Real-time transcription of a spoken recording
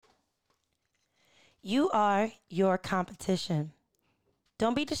You are your competition.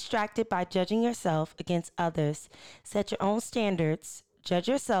 Don't be distracted by judging yourself against others. Set your own standards. Judge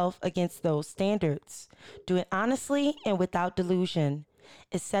yourself against those standards. Do it honestly and without delusion.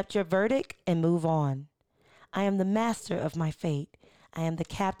 Accept your verdict and move on. I am the master of my fate. I am the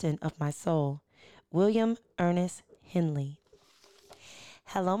captain of my soul. William Ernest Henley.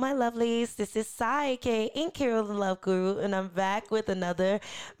 Hello, my lovelies. This is Nkiru the Love Guru, and I'm back with another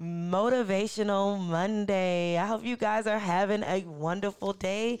Motivational Monday. I hope you guys are having a wonderful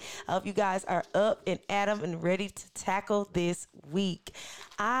day. I hope you guys are up and at 'em and ready to tackle this week.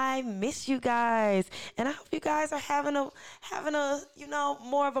 I miss you guys, and I hope you guys are having a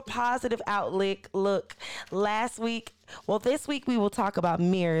more of a positive outlook. Look, this week we will talk about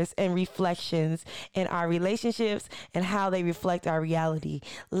mirrors and reflections in our relationships and how they reflect our reality.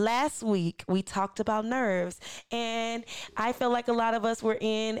 Last week we talked about nerves, and I feel like a lot of us were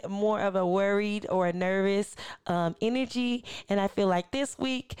in more of a worried or a nervous energy, and I feel like this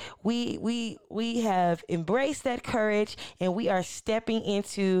week we have embraced that courage, and we are stepping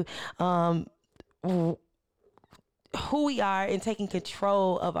into who we are and taking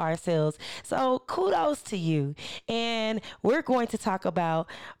control of ourselves. So kudos to you. And we're going to talk about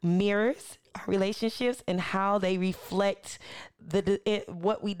mirrors, our relationships, and how they reflect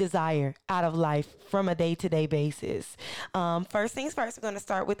what we desire out of life from a day-to-day basis. First things first, we're going to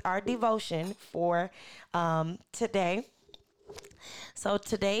start with our devotion for today. So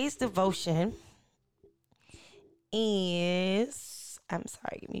today's devotion is, I'm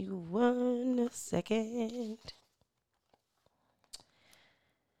sorry, give me 1 second.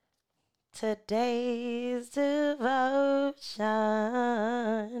 Today's devotion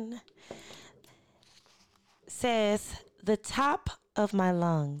says, the top of my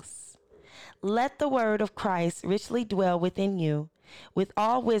lungs. Let the word of Christ richly dwell within you, with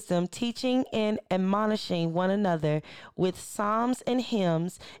all wisdom, teaching and admonishing one another with psalms and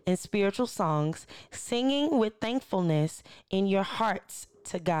hymns and spiritual songs, singing with thankfulness in your hearts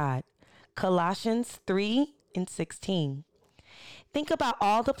to God. Colossians 3:16. Think about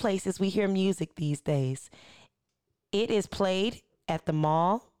all the places we hear music these days. It is played at the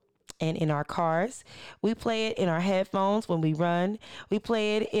mall and in our cars. We play it in our headphones when we run. We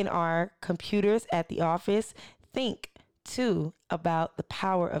play it in our computers at the office. Think, too, about the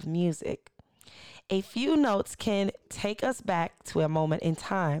power of music. A few notes can take us back to a moment in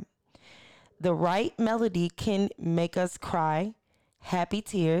time. The right melody can make us cry, happy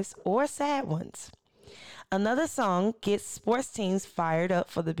tears, or sad ones. Another song gets sports teams fired up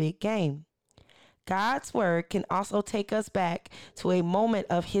for the big game. God's word can also take us back to a moment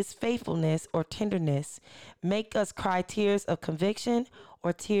of his faithfulness or tenderness, make us cry tears of conviction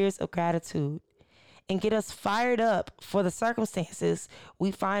or tears of gratitude, and get us fired up for the circumstances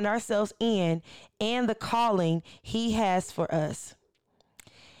we find ourselves in and the calling he has for us.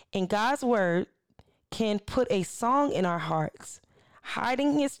 And God's word can put a song in our hearts.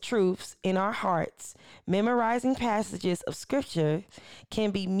 Hiding his truths in our hearts, memorizing passages of scripture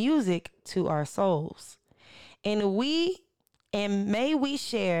can be music to our souls. And may we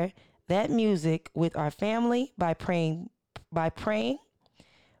share that music with our family by praying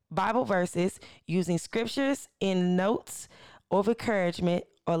Bible verses, using scriptures in notes of encouragement,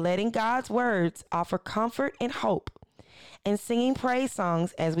 or letting God's words offer comfort and hope, and singing praise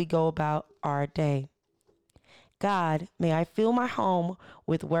songs as we go about our day. God, may I fill my home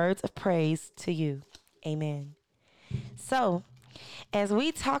with words of praise to you. Amen. So, as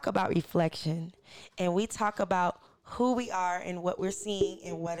we talk about reflection and we talk about who we are and what we're seeing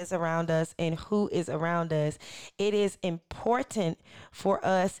and what is around us and who is around us, it is important for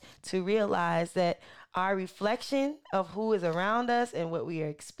us to realize that our reflection of who is around us and what we are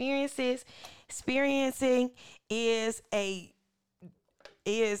experiencing is a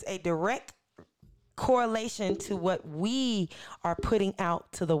direct correlation to what we are putting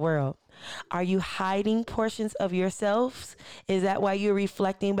out to the world. Are you hiding portions of yourselves? Is that why you're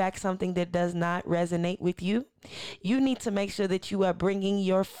reflecting back something that does not resonate with you? You need to make sure that you are bringing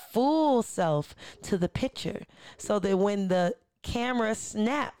your full self to the picture so that when the camera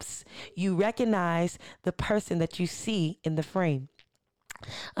snaps, you recognize the person that you see in the frame.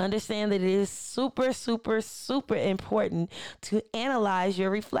 Understand that it is super, super, super important to analyze your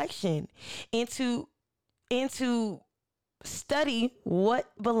reflection and to study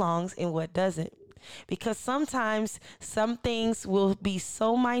what belongs and what doesn't. Because sometimes some things will be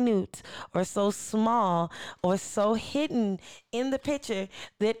so minute or so small or so hidden in the picture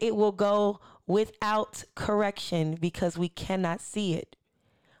that it will go without correction because we cannot see it.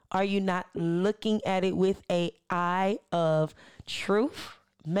 Are you not looking at it with an eye of truth?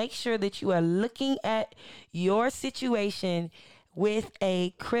 Make sure that you are looking at your situation with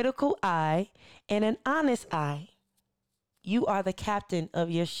a critical eye and an honest eye. You are the captain of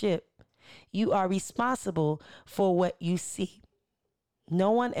your ship. You are responsible for what you see.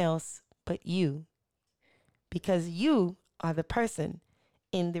 No one else but you, because you are the person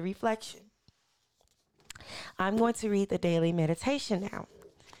in the reflection. I'm going to read the daily meditation now.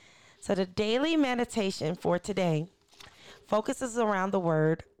 So the daily meditation for today focuses around the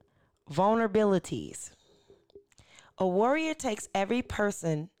word vulnerabilities. A warrior takes every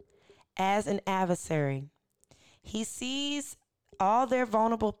person as an adversary. He sees all their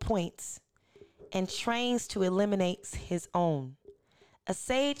vulnerable points and trains to eliminate his own. A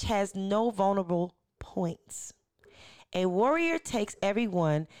sage has no vulnerable points. A warrior takes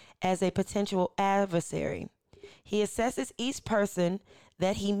everyone as a potential adversary. He assesses each person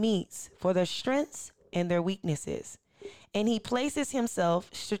that he meets for their strengths and their weaknesses, and he places himself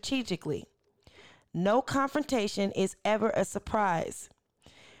strategically. No confrontation is ever a surprise.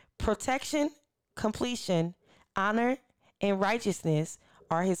 Protection, completion, honor, and righteousness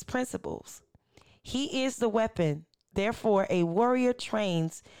are his principles. He is the weapon. Therefore, a warrior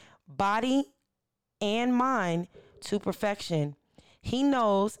trains body and mind to perfection. He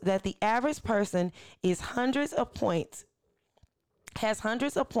knows that the average person has hundreds of points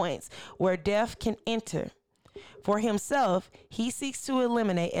where death can enter. For himself, he seeks to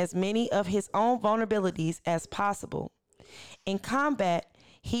eliminate as many of his own vulnerabilities as possible. In combat,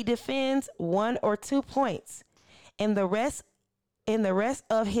 he defends 1 or 2 points, and the rest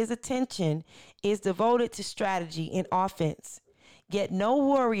of his attention is devoted to strategy and offense. Yet no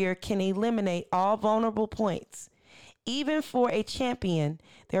warrior can eliminate all vulnerable points. Even for a champion,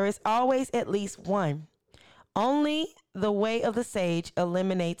 there is always at least one. Only the way of the sage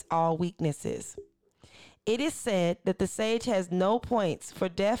eliminates all weaknesses. It is said that the sage has no points for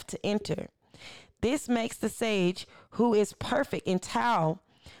death to enter. This makes the sage, who is perfect in Tao,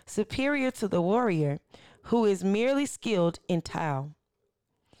 superior to the warrior, who is merely skilled in Tao.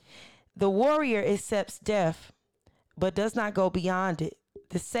 The warrior accepts death, but does not go beyond it.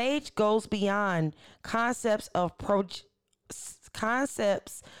 The sage goes beyond concepts of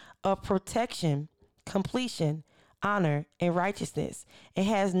protection, completion, honor, and righteousness, and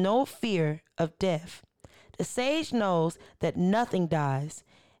has no fear of death. The sage knows that nothing dies,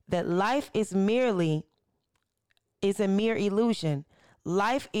 that life is a mere illusion.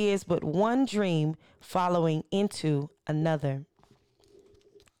 Life is but one dream following into another.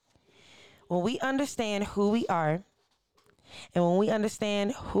 When we understand who we are, and when we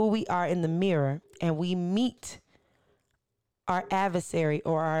understand who we are in the mirror, and we meet our adversary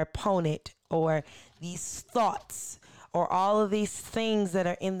or our opponent or these thoughts or all of these things that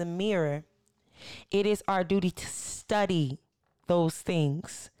are in the mirror, it is our duty to study those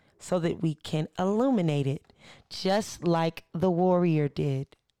things so that we can illuminate it, just like the warrior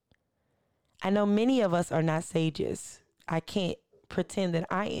did. I know many of us are not sages. I can't pretend that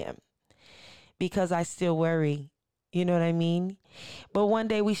I am, because I still worry. You know what I mean? But one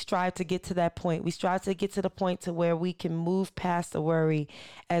day we strive to get to that point. We strive to get to the point to where we can move past the worry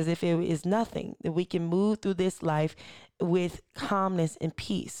as if it is nothing, that we can move through this life with calmness and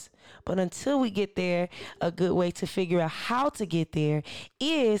peace. But until we get there, a good way to figure out how to get there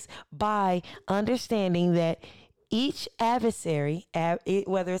is by understanding that each adversary,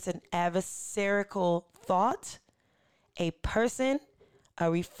 whether it's an adversarial thought, a person,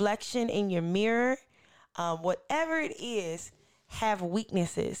 a reflection in your mirror, whatever it is, have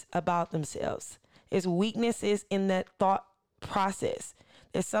weaknesses about themselves. There's weaknesses in that thought process.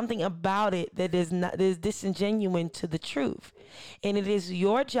 There's something about it that is disingenuous to the truth. And it is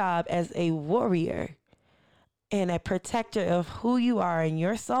your job as a warrior and a protector of who you are in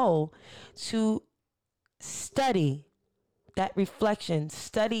your soul to study that reflection,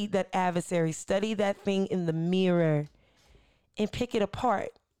 study that adversary, study that thing in the mirror, and pick it apart.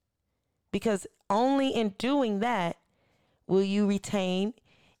 Because only in doing that will you retain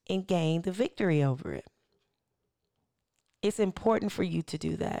and gain the victory over it. It's important for you to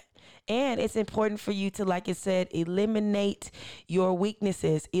do that. And it's important for you to, like it said, eliminate your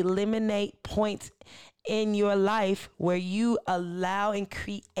weaknesses, eliminate points in your life where you allow and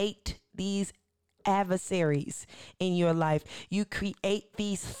create these adversaries in your life. You create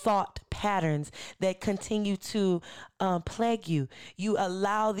these thought patterns that continue to plague you. You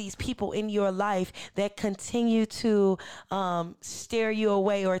allow these people in your life that continue to steer you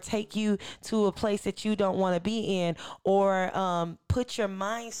away or take you to a place that you don't want to be in, or put your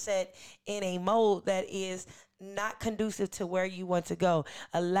mindset in a mode that is not conducive to where you want to go.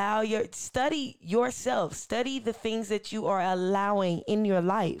 Study yourself. Study the things that you are allowing in your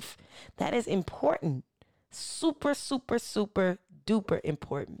life. That is important. Super, super, super duper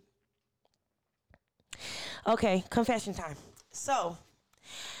important. Okay, confession time. So,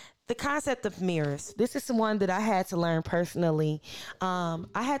 the concept of mirrors. This is one that I had to learn personally. I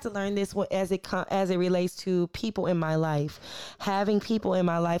had to learn this as it relates to people in my life. Having people in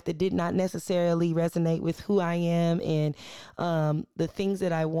my life that did not necessarily resonate with who I am and the things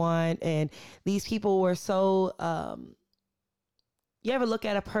that I want. And these people were so. You ever look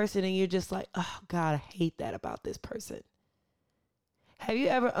at a person and you're just like, oh God, I hate that about this person. Have you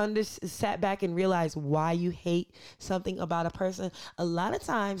ever sat back and realized why you hate something about a person? A lot of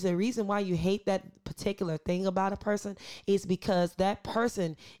times, the reason why you hate that particular thing about a person is because that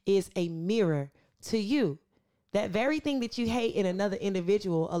person is a mirror to you. That very thing that you hate in another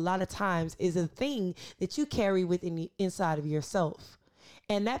individual, a lot of times, is a thing that you carry within inside of yourself.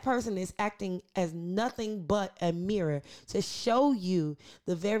 And that person is acting as nothing but a mirror to show you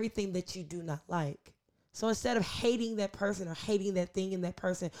the very thing that you do not like. So instead of hating that person or hating that thing in that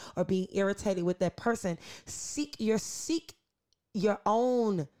person or being irritated with that person, seek your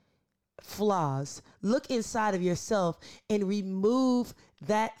own flaws. Look inside of yourself and remove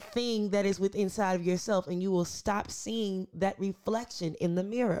that thing that is within inside of yourself, and you will stop seeing that reflection in the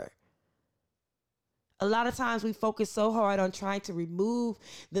mirror. A lot of times we focus so hard on trying to remove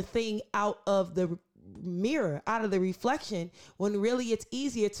the thing out of the mirror, out of the reflection, when really it's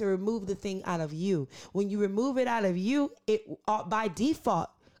easier to remove the thing out of you. When you remove it out of you, it by default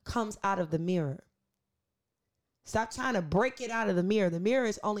comes out of the mirror. Stop trying to break it out of the mirror. The mirror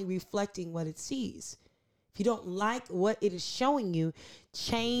is only reflecting what it sees. If you don't like what it is showing you,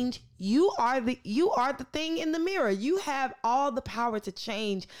 change. You are the thing in the mirror. You have all the power to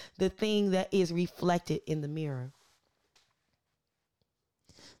change the thing that is reflected in the mirror.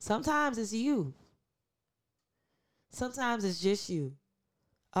 Sometimes it's you. Sometimes it's just you.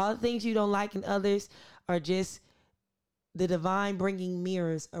 All the things you don't like in others are just the divine bringing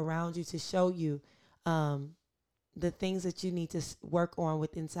mirrors around you to show you the things that you need to work on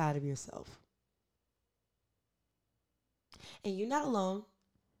with inside of yourself. And you're not alone.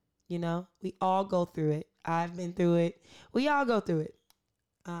 You know, we all go through it. I've been through it. We all go through it.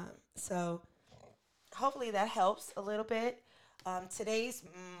 So hopefully that helps a little bit. Today's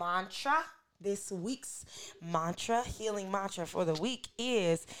mantra, this week's mantra, healing mantra for the week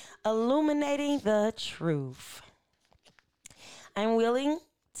is illuminating the truth. I'm willing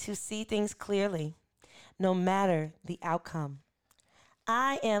to see things clearly, no matter the outcome.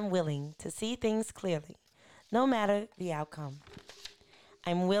 I am willing to see things clearly, no matter the outcome.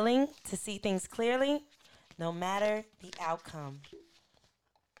 I'm willing to see things clearly, no matter the outcome.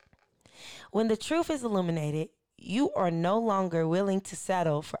 When the truth is illuminated, you are no longer willing to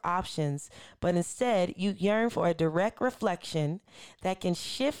settle for options, but instead you yearn for a direct reflection that can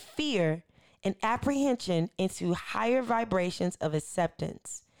shift fear and apprehension into higher vibrations of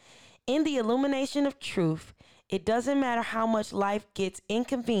acceptance. In the illumination of truth, it doesn't matter how much life gets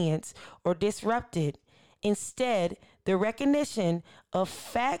inconvenienced or disrupted. Instead, the recognition of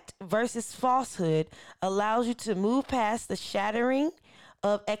fact versus falsehood allows you to move past the shattering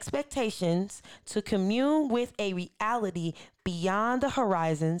of expectations to commune with a reality beyond the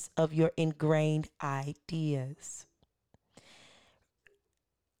horizons of your ingrained ideas.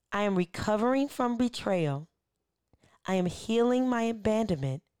 I am recovering from betrayal. I am healing my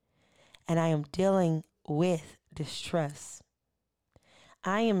abandonment, and I am dealing with distrust.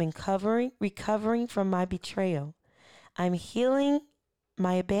 I am recovering from my betrayal. I'm healing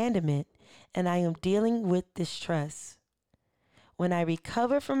my abandonment, and I am dealing with distrust. When I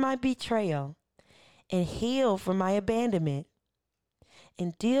recover from my betrayal and heal from my abandonment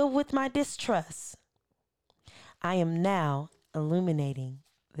and deal with my distrust, I am now illuminating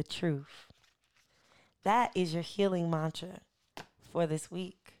the truth. That is your healing mantra for this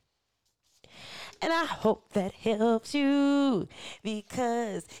week. And I hope that helps you,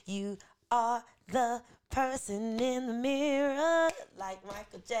 because you are the person in the mirror, like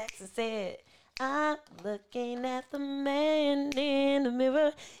Michael Jackson said. I'm looking at the man in the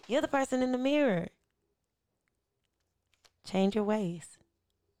mirror. You're the person in the mirror. Change your ways.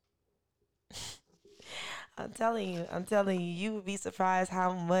 I'm telling you, you would be surprised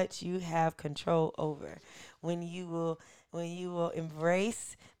how much you have control over when you will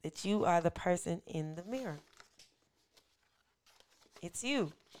embrace that you are the person in the mirror. It's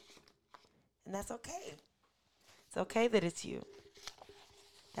you. And that's okay. It's okay that it's you.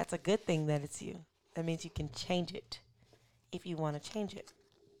 That's a good thing that it's you. That means you can change it if you want to change it.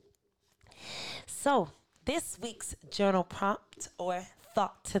 So, This week's journal prompt or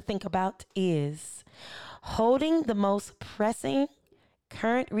thought to think about is holding the most pressing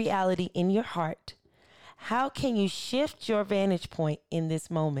current reality in your heart. How can you shift your vantage point in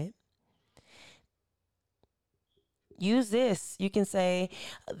this moment? Use this. You can say,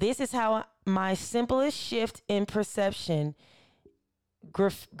 this is how my simplest shift in perception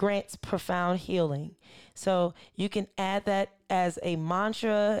grants profound healing. So you can add that as a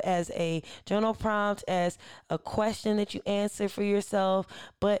mantra, as a journal prompt, as a question that you answer for yourself.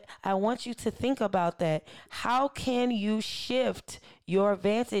 But I want you to think about that. How can you shift your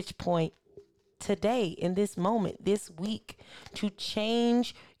vantage point today, in this moment, this week, to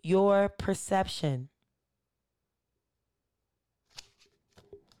change your perception?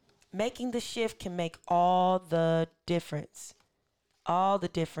 Making the shift can make all the difference. All the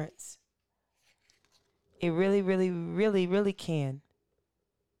difference. It really, really, really, really can.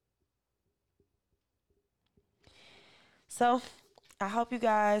 So I hope you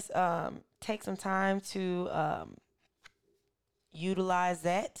guys take some time to utilize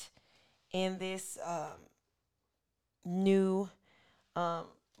that in this new um,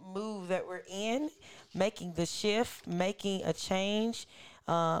 move that we're in, making the shift, making a change,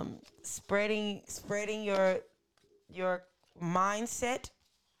 spreading your mindset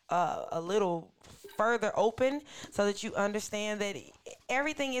a little further open so that you understand that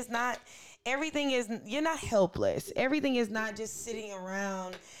everything is not you're not helpless. Everything is not just sitting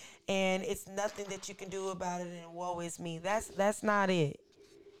around and it's nothing that you can do about it and woe is me. That's not it.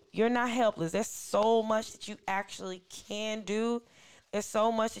 You're not helpless. There's so much that you actually can do. There's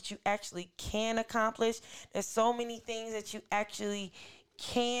so much that you actually can accomplish. There's so many things that you actually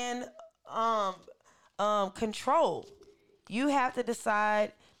can um control. You have to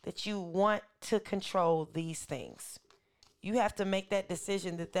decide that you want to control these things. You have to make that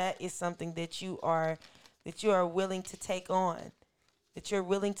decision that that is something that you are willing to take on, that you're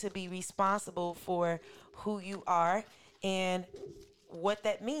willing to be responsible for who you are and what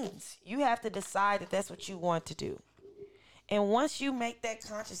that means. You have to decide that that's what you want to do. And once you make that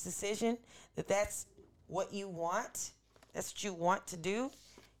conscious decision that that's what you want, that's what you want to do,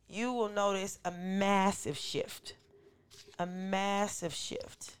 you will notice a massive shift. A massive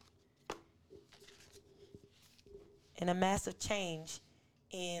shift. And a massive change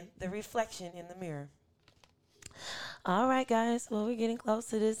in the reflection in the mirror. All right, guys. Well, we're getting close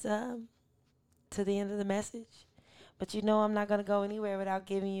to this, to the end of the message. But you know I'm not going to go anywhere without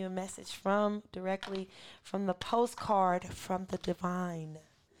giving you a message directly from the postcard from the divine.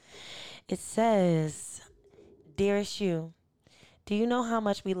 It says, Dearest you, do you know how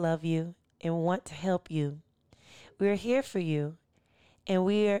much we love you and want to help you? We're here for you, and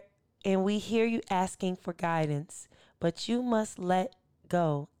we hear you asking for guidance, but you must let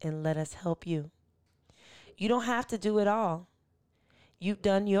go and let us help you. You don't have to do it all. You've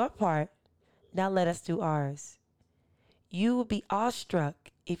done your part. Now let us do ours. You would be awestruck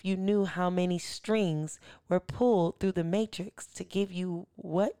if you knew how many strings were pulled through the matrix to give you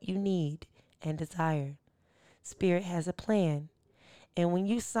what you need and desire. Spirit has a plan. And when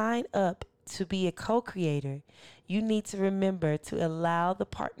you sign up to be a co-creator, you need to remember to allow the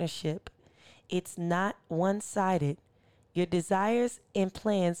partnership. It's not one-sided. Your desires and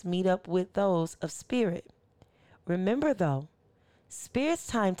plans meet up with those of Spirit. Remember though, Spirit's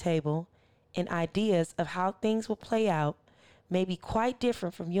timetable and ideas of how things will play out may be quite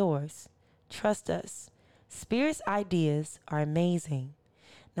different from yours. Trust us. Spirit's ideas are amazing.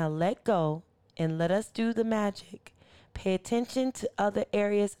 Now let go and let us do the magic. Pay attention to other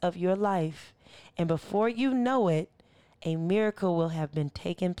areas of your life, and before you know it, a miracle will have been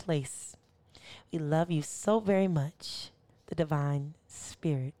taken place. We love you so very much, the Divine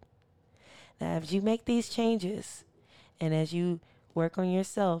Spirit. Now, as you make these changes, and as you work on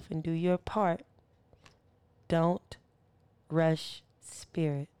yourself and do your part, don't rush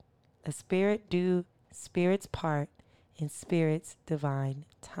Spirit. Let Spirit do Spirit's part in Spirit's divine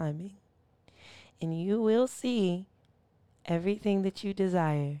timing. And you will see everything that you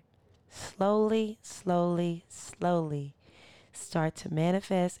desire slowly, slowly, slowly start to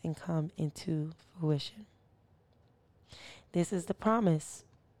manifest and come into fruition. This is the promise.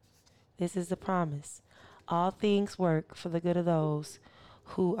 This is the promise. All things work for the good of those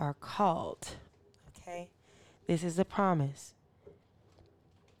who are called. Okay? This is the promise.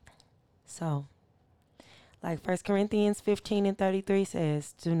 So, like 1 Corinthians 15:33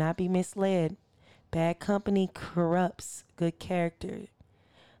 says, do not be misled. Bad company corrupts good character.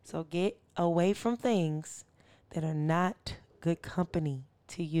 So get away from things that are not good company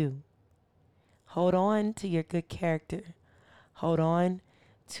to you. Hold on to your good character. Hold on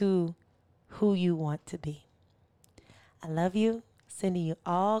to who you want to be. I love you, sending you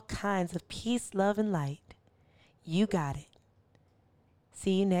all kinds of peace, love, and light. You got it.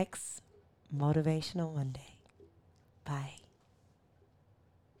 See you next Motivational Monday. Bye.